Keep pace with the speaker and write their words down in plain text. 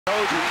Told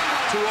you,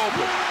 too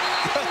open.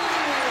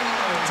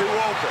 Too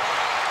open.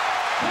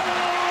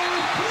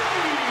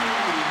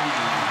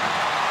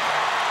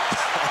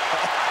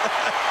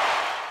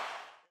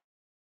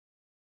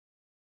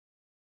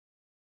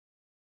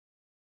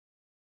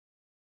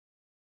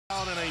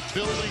 Out in a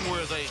building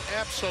where they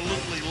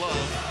absolutely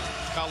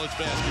love college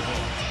basketball.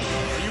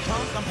 Are you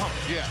pumped? I'm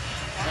pumped. Yeah,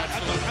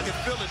 absolutely. I can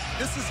feel it.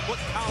 This is what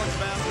college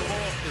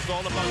basketball is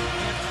all about.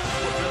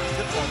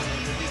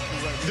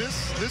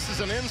 This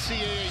is an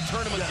NCAA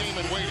tournament game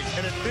in waiting.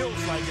 And it feels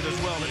like it as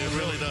well. It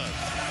really does.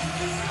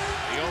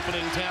 The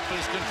opening tap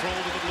is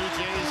controlled to the Blue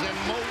Jays, and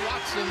Mo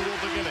Watson will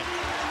begin it.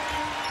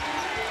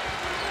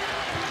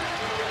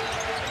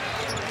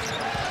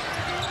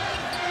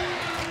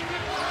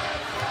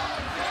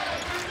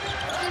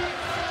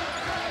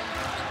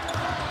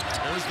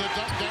 There's the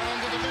dump down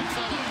to the big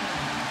fella.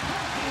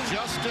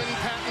 Justin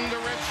Patton, the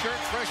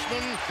redshirt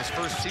freshman. His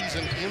first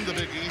season in the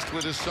Big East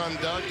with his son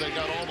Doug. They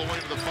got all the way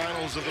to the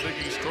finals of the Big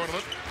East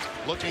tournament.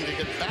 Looking to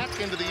get back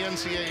into the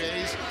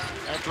NCAAs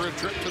after a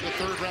trip to the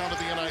third round of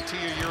the NIT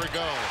a year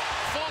ago.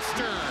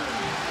 Foster.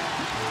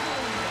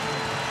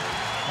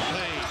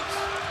 Plays.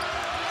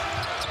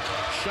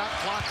 Shot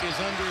clock is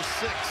under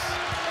 6.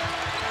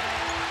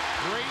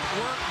 Great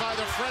work by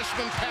the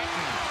freshman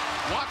Patton.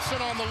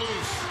 Watson on the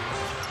loose.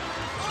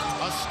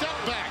 A step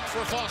back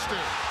for Foster.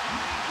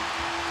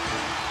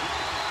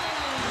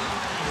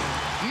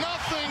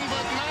 Nothing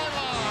but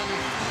nylon,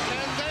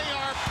 and they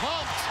are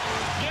pumped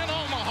in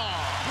Omaha.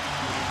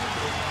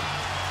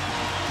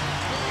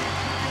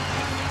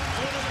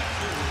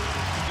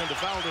 Into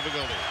foul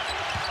difficulty.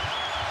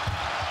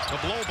 The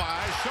blow by,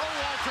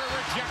 Showalter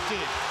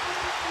rejected.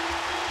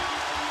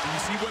 You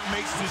see what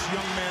makes this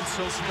young man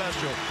so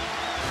special.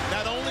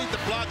 Not only the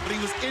block, but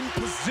he was in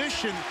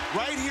position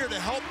right here to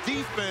help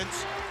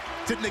defense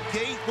to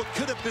negate what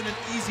could have been an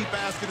easy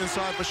basket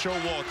inside for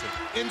Showalter.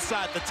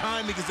 Inside, the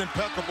timing is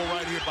impeccable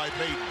right here by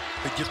Peyton.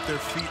 They get their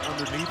feet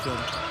underneath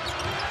him.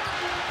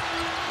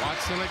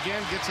 Watson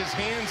again gets his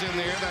hands in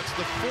there. That's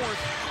the 4th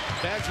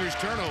Badgers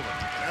turnover.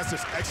 That's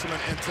just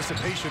excellent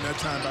anticipation that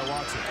time by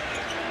Watson.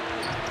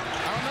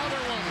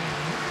 Another one.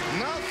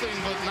 Nothing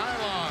but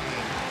nylon.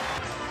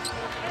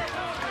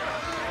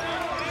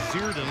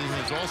 Zierden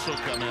has also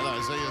come in.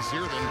 Isaiah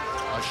Zierden,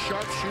 a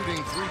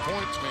sharp-shooting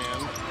three-point man.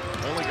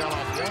 Only got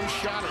off one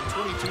shot in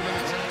 22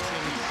 minutes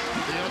action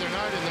the other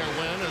night in their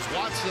win as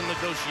Watson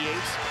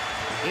negotiates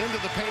into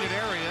the painted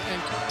area.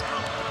 And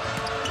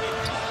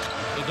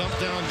the dump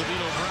down to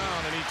Vito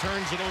Brown, and he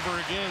turns it over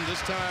again.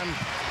 This time,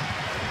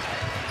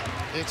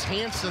 it's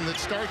Hansen that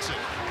starts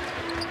it.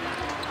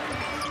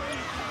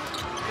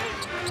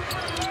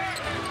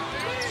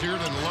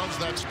 Zierden loves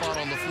that spot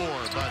on the floor,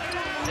 but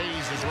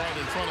Hayes is right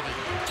in front of him.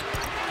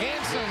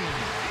 Hansen,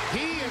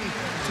 he and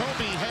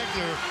Toby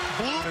Hegner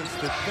blew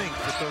To think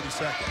for 30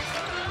 seconds.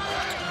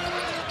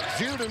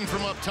 Zierden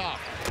from up top.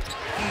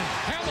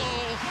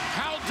 Hello,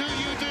 how do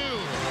you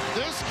do?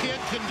 This kid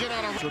can get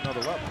on To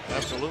another level.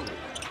 Absolutely.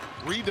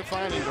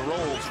 Redefining the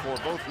roles for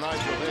both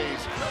Nigel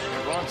Hayes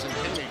and Bronson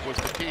Koenig was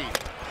the key.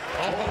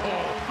 Oh,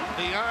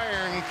 the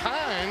iron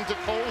kind to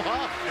Cole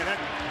Huff. And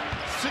that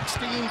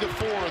 16-4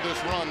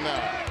 this run now.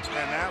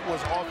 And that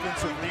was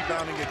offensive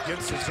rebounding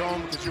against the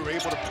zone because you were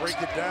able to break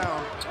it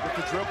down with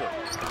the dribble.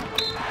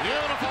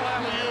 Beautiful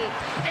alley-oop,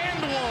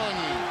 and one.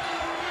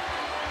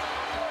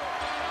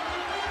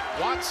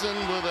 Watson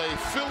with a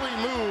Philly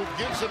move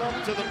gives it up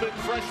to the big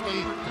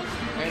freshman,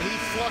 and he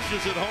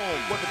flushes it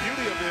home. What the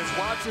beauty of it is,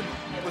 Watson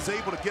was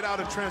able to get out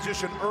in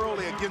transition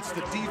early against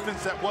the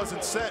defense that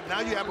wasn't set. Now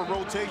you have a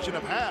rotation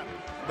of half.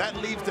 That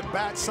leaves the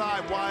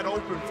backside wide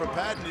open for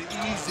Patton to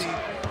easy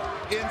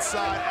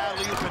inside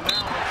alley-oop, and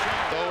now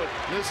though it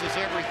misses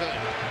everything.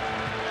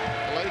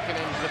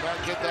 Lakenin could not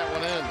get that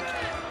one in.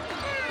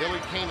 Billy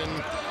Keenan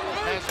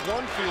has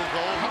one field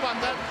goal. How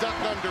about that duck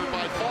under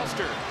by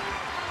Foster?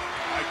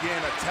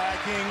 again,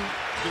 attacking,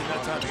 getting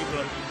that time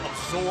able to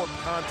absorb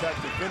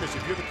contact and finish.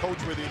 If you're the coach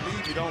where they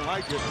leave, you don't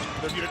like it.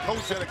 But if you're the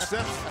coach that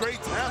accepts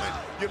great talent,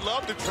 you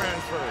love to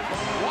transfer.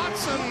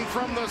 Watson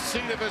from the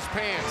seat of his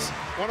pants.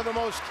 One of the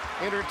most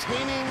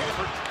entertaining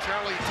for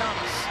Charlie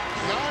Thomas.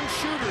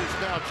 Non-shooters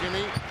now,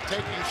 Jimmy,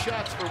 taking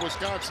shots for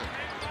Wisconsin.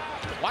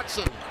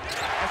 Watson,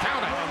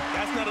 count it.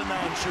 That's not a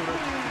non-shooter.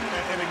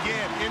 And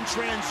again, in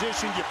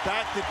transition, you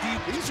back the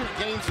deep. These are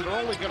games that are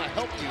only going to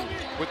help you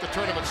with the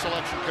tournament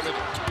selection committee,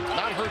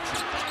 not hurt you.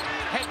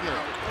 Hegner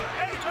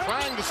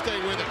trying to stay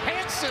with it.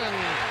 Hansen,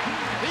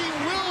 he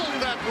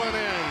willed that one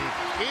in.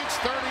 It's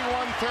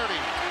 31-30.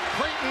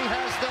 Creighton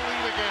has the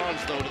lead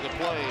again. Though to the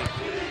play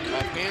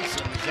of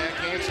Hansen, Zach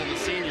Hansen, the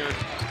senior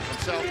from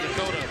South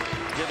Dakota,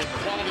 getting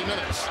quality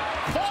minutes.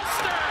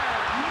 Foster,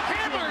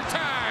 hammer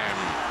time.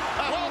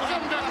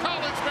 Welcome to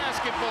college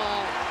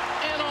basketball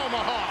in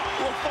Omaha.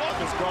 Well,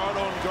 Foster's guard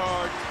on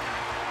guard,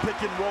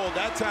 pick and roll.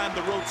 That time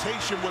the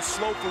rotation was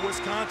slow for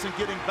Wisconsin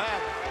getting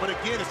back. But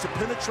again, it's the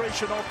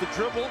penetration off the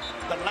dribble,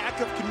 the lack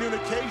of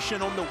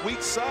communication on the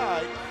weak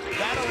side.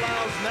 That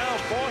allows now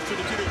Foster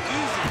to get it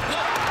easy.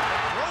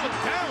 Roll it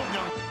down,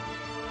 young.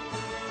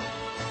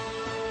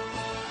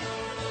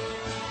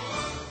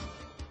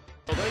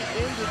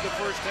 the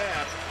first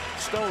half.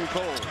 Stone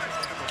cold.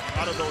 A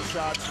lot of those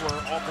shots were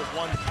off of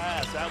one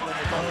pass. That one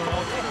was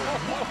off.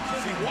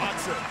 See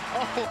Watson.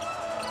 Oh.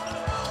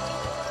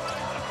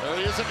 There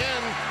he is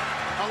again.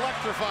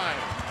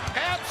 Electrifying.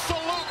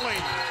 Absolutely.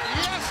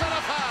 Yes, and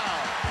a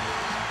foul.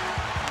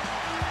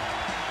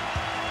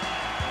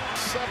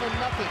 7-0.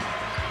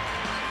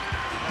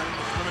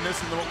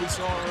 Reminiscent of what we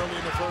saw early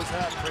in the first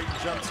half. Creighton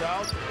jumps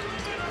out.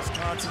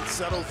 Wisconsin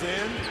settles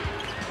in.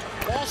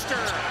 Foster.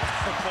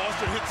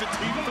 Foster hits a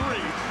deep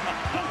three.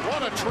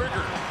 What a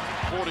trigger.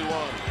 41.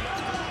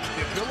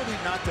 The ability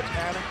not to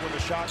panic when the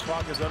shot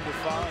clock is under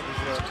 5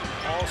 is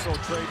also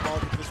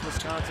trademark of this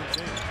Wisconsin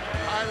team.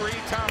 Khyri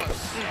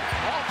Thomas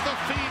off the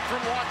feed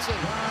from Watson.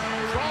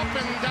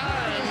 Dropping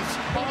dimes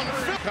on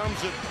Phil.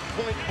 Comes at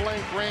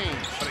point-blank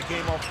range. But it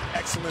came off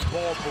excellent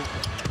ball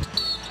movement.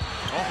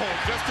 Oh,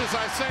 just as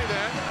I say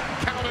that,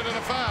 counted in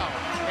a foul.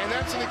 And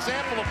that's an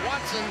example of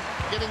Watson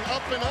getting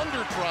up and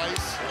under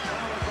Trice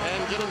and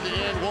getting the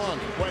and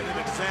one. But an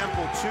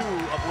example, too,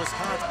 of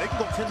Wisconsin. They can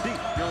go 10 deep.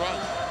 You're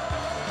right.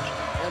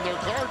 And their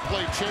guard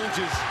play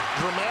changes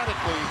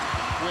dramatically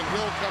when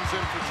Hill comes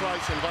in for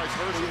Trice and vice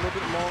versa. A little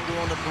bit longer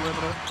on the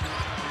perimeter.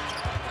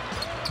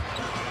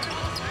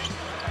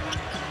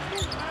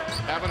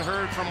 Haven't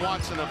heard from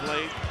Watson of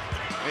late.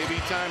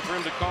 Maybe time for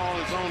him to call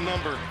his own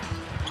number.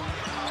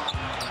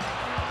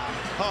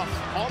 Huff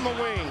on the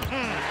wing.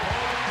 And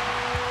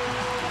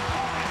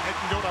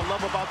you know what I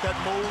love about that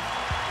move?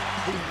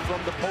 From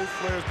the post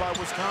flares by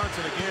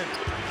Wisconsin. Again,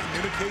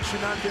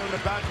 communication out there on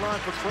the back line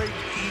for Creighton.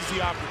 Easy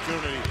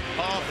opportunity.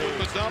 Huff with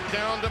the dump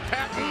down to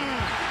Patton.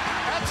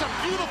 That's a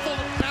beautiful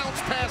bounce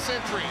pass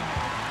entry.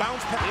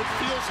 Bounce pass. It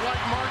feels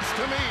like March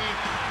to me.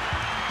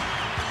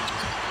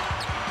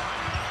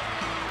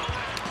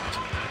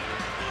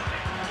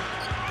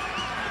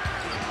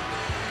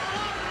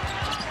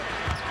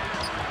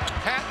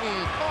 Patton.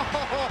 Oh,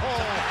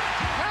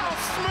 how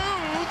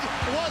smooth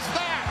was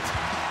that?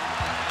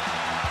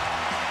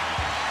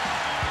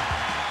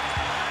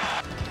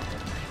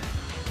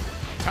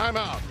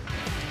 Timeout.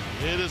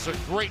 It is a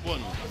great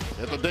one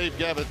at the Dave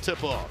Gavitt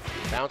tip-off.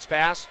 Bounce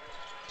pass.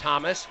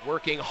 Thomas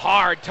working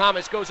hard.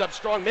 Thomas goes up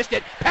strong, missed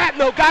it. Patton,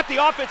 though, got the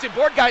offensive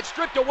board guide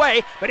stripped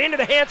away, but into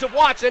the hands of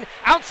Watson.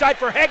 Outside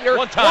for Hegner.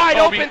 Wide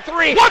open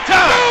three. One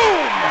time.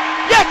 Boom!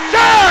 Yes,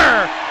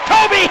 sir!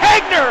 Toby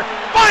Hegner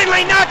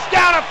finally knocks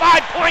down a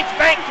 5 points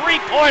bank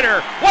three-pointer.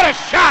 What a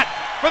shot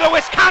for the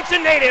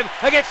Wisconsin native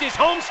against his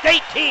home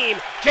state team.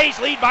 Jays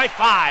lead by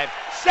 5.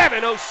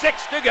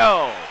 7:06 to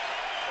go.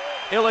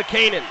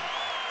 Illikainen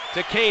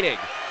to Koenig.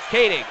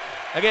 Koenig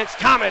against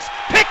Thomas.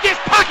 Picked his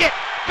pocket.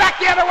 Back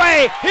the other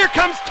way. Here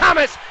comes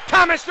Thomas.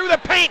 Thomas through the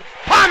paint.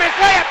 Thomas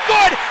layup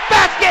good.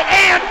 Basket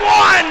and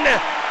one.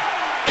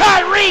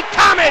 Khyri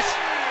Thomas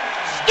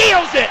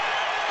steals it,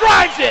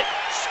 drives it,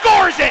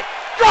 scores it,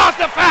 draws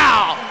the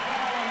foul.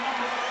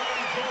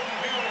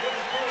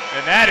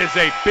 And that is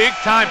a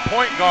big-time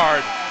point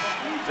guard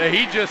that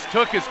he just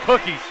took his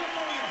cookies.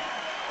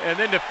 And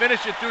then to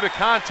finish it through the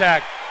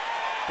contact.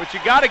 But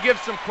you got to give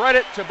some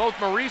credit to both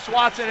Maurice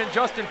Watson and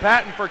Justin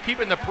Patton for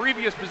keeping the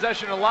previous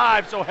possession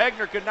alive so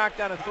Hegner could knock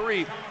down a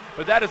three.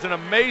 But that is an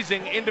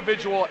amazing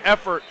individual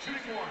effort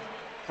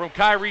from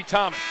Khyri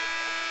Thomas.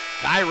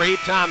 Khyri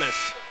Thomas,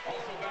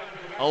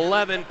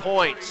 11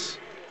 points.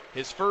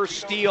 His first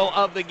steal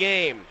of the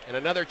game. And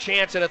another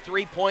chance at a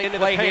three-point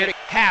play here.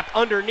 Happ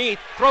underneath,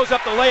 throws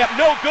up the layup,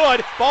 no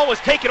good. Ball was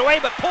taken away,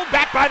 but pulled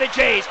back by the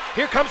Jays.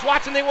 Here comes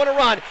Watson, they want to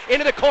run.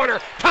 Into the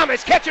corner,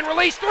 Thomas, catch and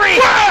release, three!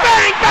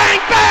 Bang,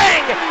 bang,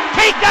 bang!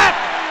 Take that!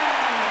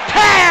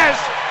 Taz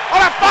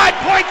on a 5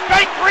 points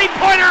bank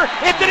three-pointer.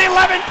 It's an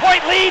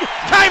 11-point lead.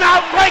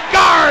 Timeout, Greg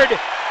Gard.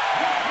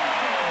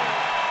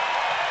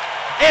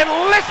 And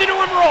listen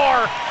to him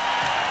roar.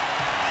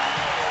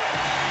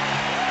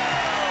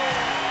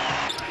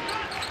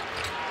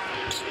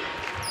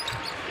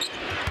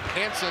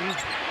 Hansen.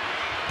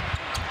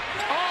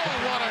 Oh,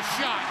 what a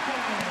shot.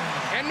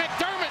 And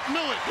McDermott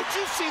knew it. Did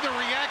you see the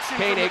reaction?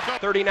 Koenig,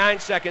 39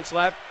 seconds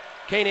left.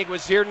 Koenig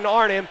with Zierden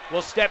Arnim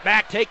will step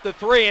back, take the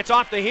three. It's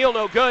off the heel,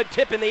 no good.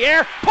 Tip in the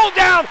air. Pulled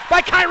down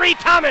by Khyri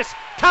Thomas.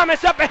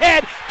 Thomas up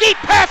ahead. Deep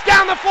pass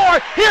down the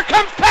floor. Here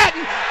comes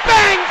Patton.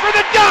 Bang for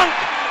the dunk.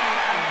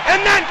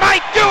 And that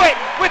might do it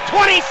with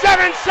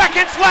 27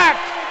 seconds left.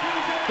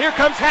 Here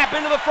comes Happ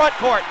into the front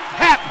court.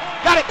 Happ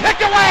got it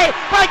picked away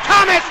by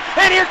Thomas,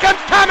 and here comes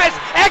Thomas!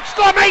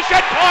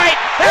 Exclamation point!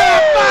 And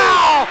a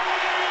foul!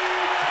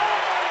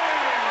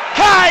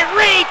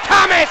 Khyri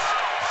Thomas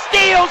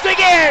steals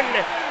again,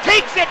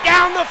 takes it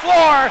down the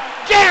floor,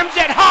 jams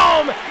it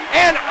home,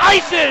 and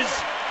ices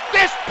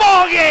this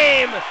ball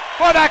game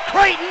for the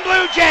Creighton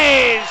Blue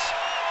Jays.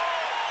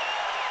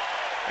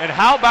 And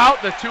how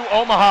about the two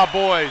Omaha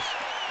boys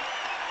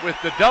with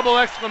the double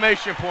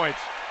exclamation points?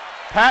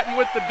 Patton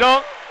with the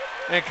dunk,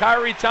 and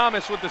Khyri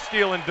Thomas with the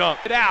steal and dunk.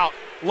 It out,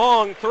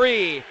 long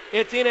three,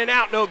 it's in and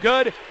out, no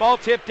good. Ball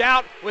tipped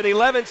out with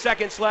 11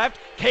 seconds left.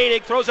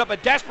 Koenig throws up a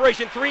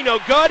desperation three, no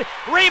good.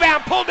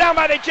 Rebound pulled down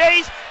by the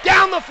Jays,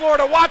 down the floor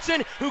to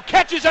Watson, who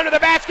catches under the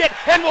basket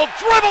and will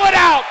dribble it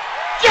out.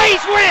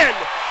 Jays win,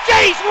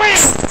 Jays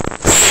win!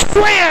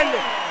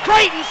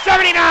 Creighton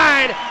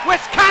 79,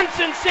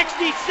 Wisconsin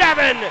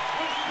 67.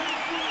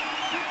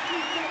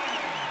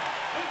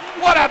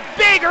 What a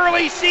big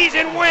early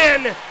season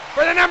win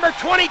for the number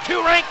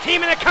 22 ranked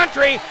team in the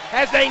country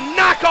as they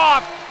knock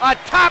off a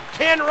top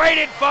 10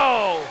 rated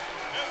foe.